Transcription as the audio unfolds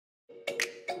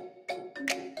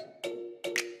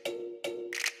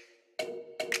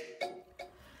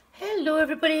Hello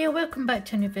everybody, welcome back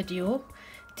to a new video.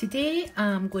 Today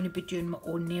I'm going to be doing my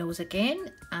own nails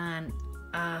again, and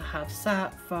I have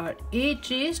sat for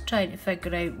ages trying to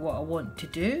figure out what I want to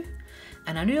do,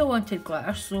 and I knew I wanted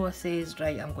glitter, so I says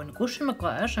right, I'm going to go through my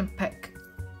glitters and pick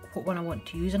what one I want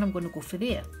to use, and I'm going to go for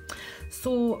there.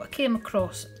 So I came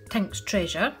across Tink's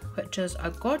Treasure, which is a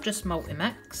gorgeous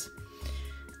multi-mix.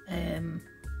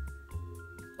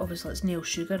 Obviously it's nail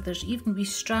sugar, there's even wee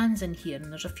strands in here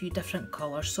and there's a few different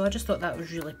colours, so I just thought that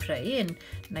was really pretty and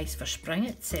nice for spring,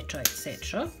 etc,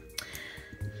 etc.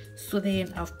 So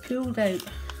then I've pulled out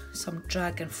some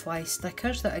dragonfly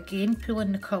stickers that again pull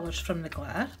in the colours from the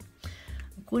glitter.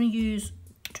 I'm going to use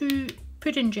 2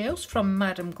 pudding gels from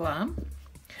Madam Glam,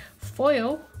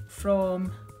 foil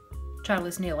from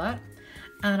Charlie's Nail Art,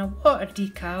 and a water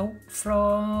decal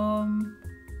from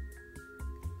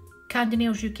Candy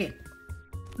Nails UK.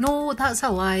 No, that's a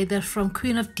lie, they're from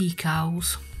Queen of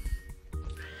Decals.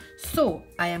 So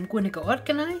I am going to get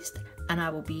organised and I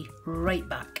will be right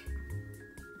back.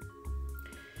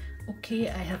 Okay,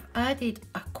 I have added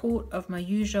a coat of my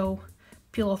usual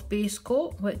peel off base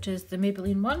coat, which is the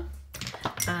Maybelline one,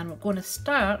 and we're going to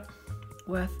start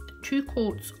with 2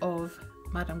 coats of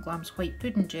Madam Glam's white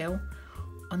pudding gel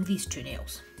on these 2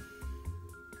 nails.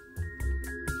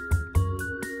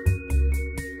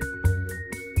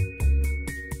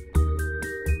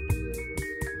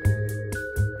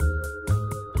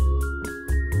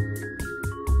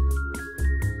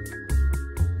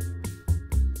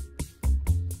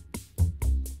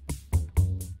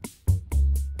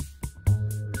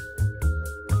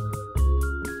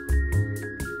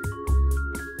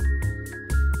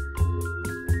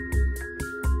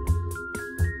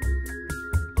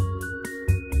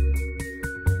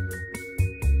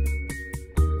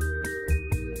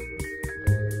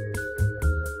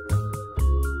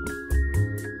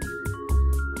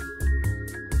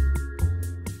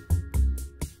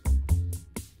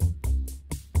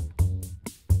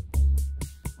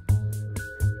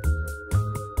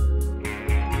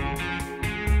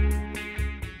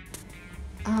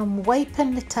 I'm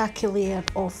wiping the tacky layer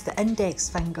off the index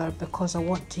finger because I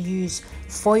want to use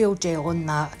foil gel on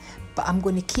that, but I'm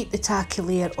going to keep the tacky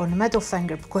layer on the middle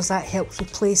finger because that helps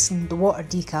with placing the water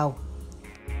decal.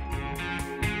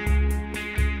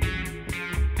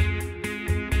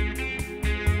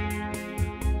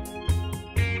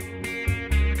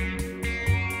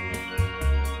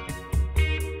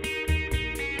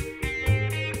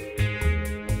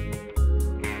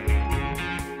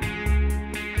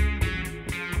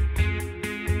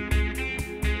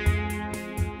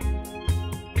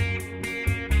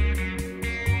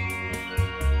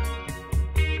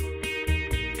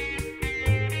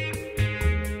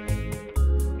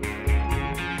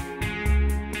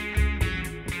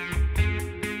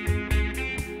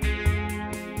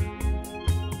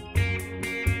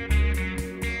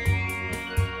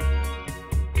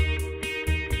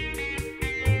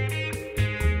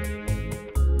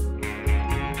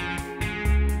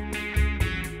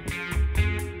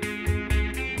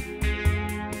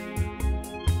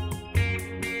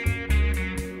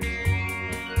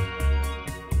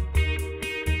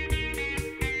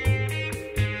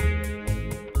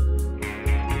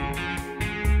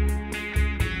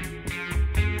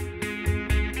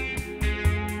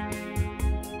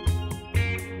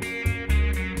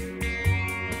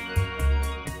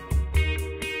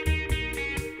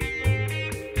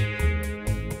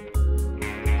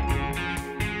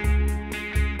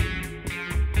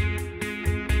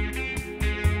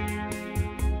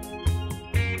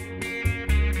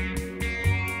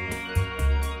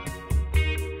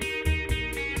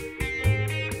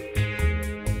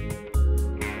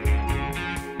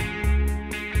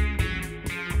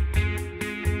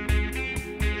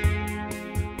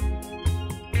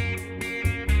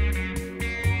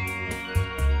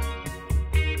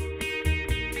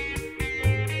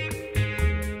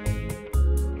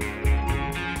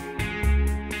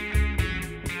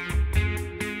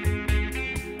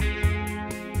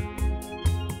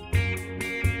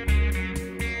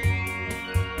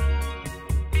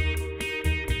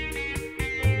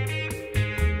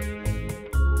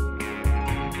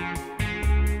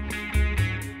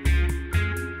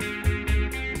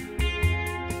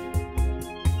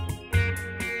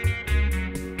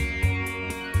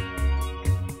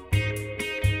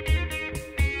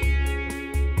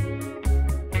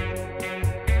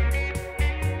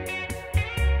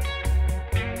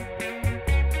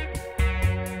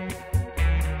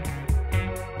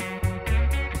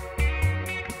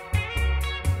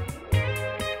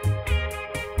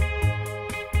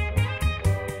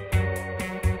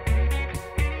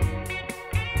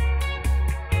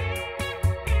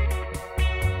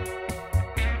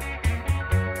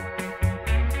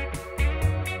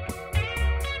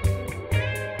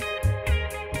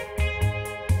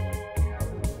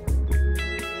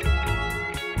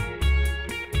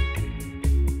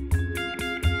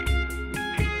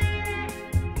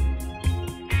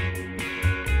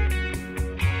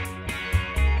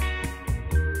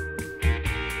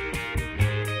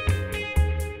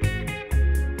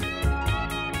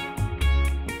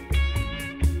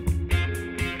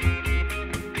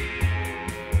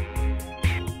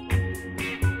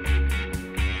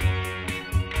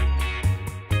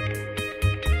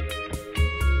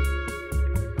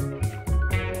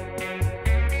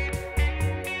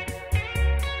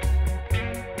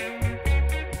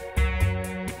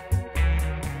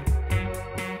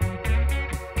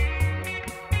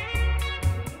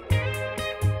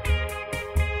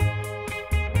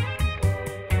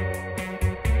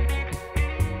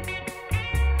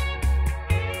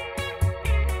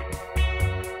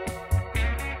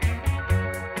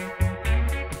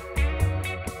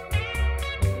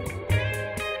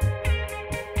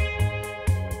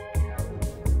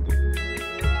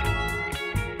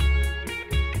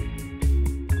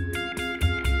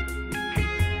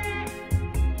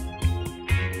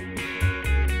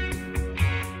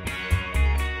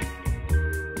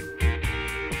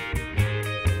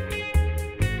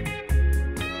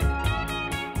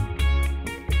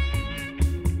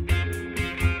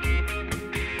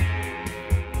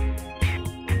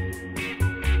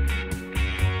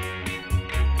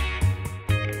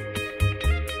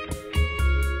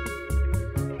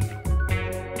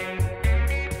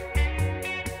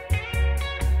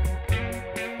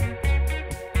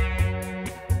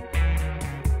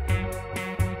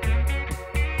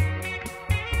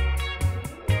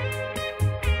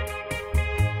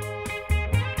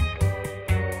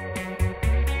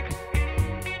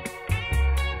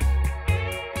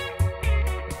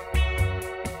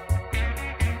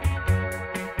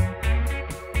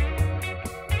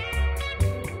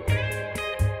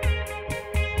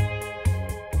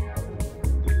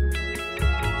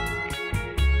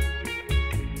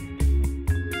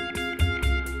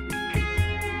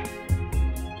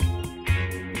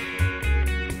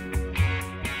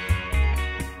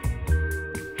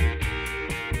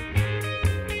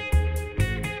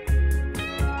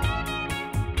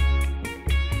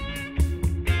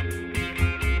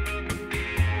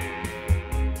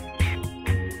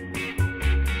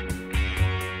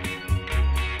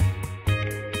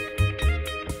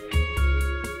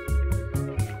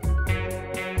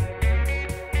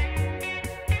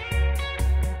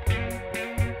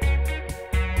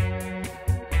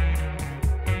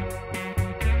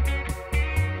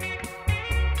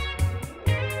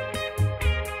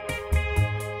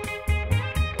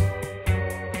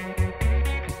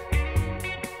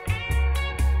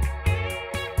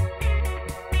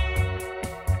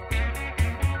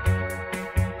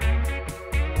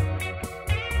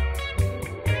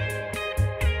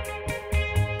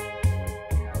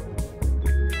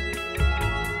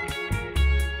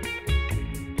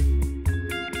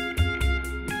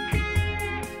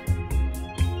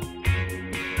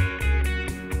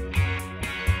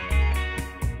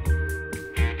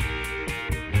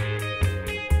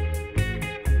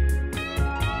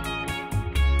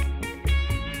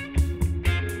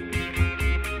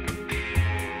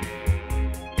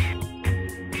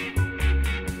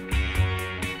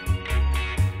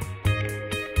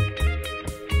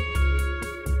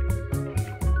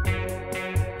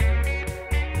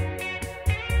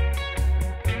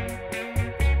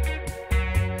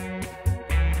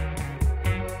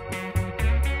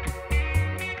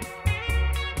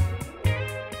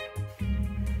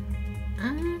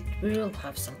 we'll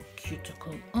have some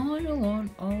cuticle oil on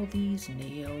all these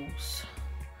nails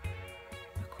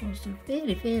because they're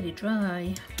very, very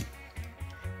dry.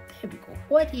 There we go.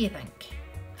 What do you think?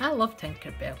 I love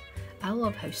Tinkerbell. I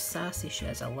love how sassy she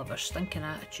is. I love her stinking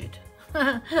attitude.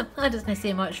 That doesn't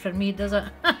say much for me, does it?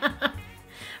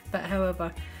 But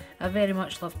however, I very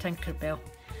much love Tinkerbell.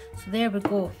 So there we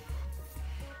go.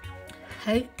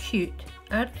 How cute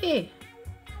are they?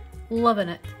 Loving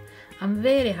it. I'm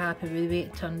very happy with the way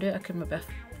it turned out. I could maybe have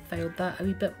filed that a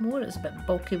wee bit more. It's a bit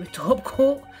bulky with top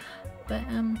coat. But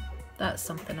that's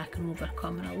something I can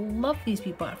overcome. And I love these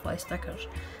wee butterfly stickers.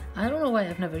 I don't know why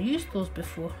I've never used those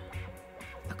before.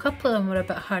 A couple of them were a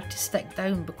bit hard to stick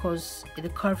down because of the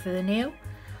curve of the nail.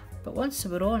 But once they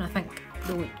were on, I think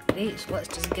they look great. So let's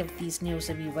just give these nails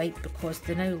a wee wipe because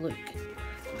they now look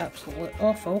absolutely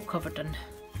awful, covered in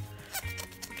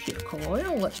cuticle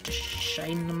oil. Let's just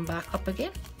shine them back up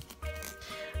again.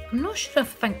 I'm not sure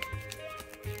if I think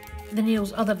the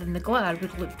nails other than the glitter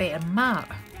would look better matte.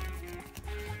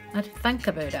 I did think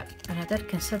about it and I did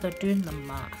consider doing them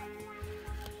matte.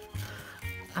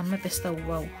 I maybe still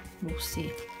will, we'll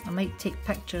see. I might take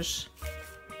pictures,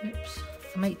 oops,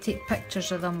 I might take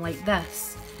pictures of them like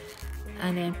this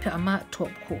and then put a matte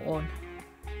top coat on.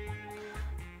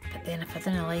 But then if I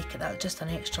didn't like it, that's just an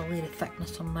extra layer of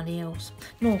thickness on my nails.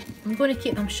 No, I'm going to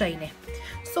keep them shiny.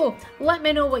 So let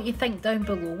me know what you think down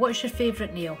below. What's your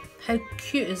favourite nail? How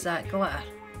cute is that glitter?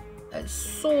 It's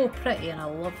so pretty and I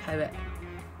love how it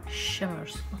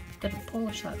shimmers. I didn't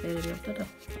polish that very well, did I?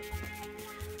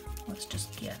 Let's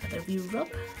just get another wee rub.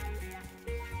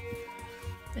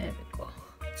 There we go.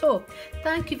 So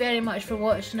thank you very much for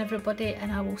watching everybody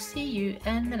and I will see you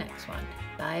in the next one.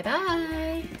 Bye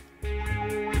bye.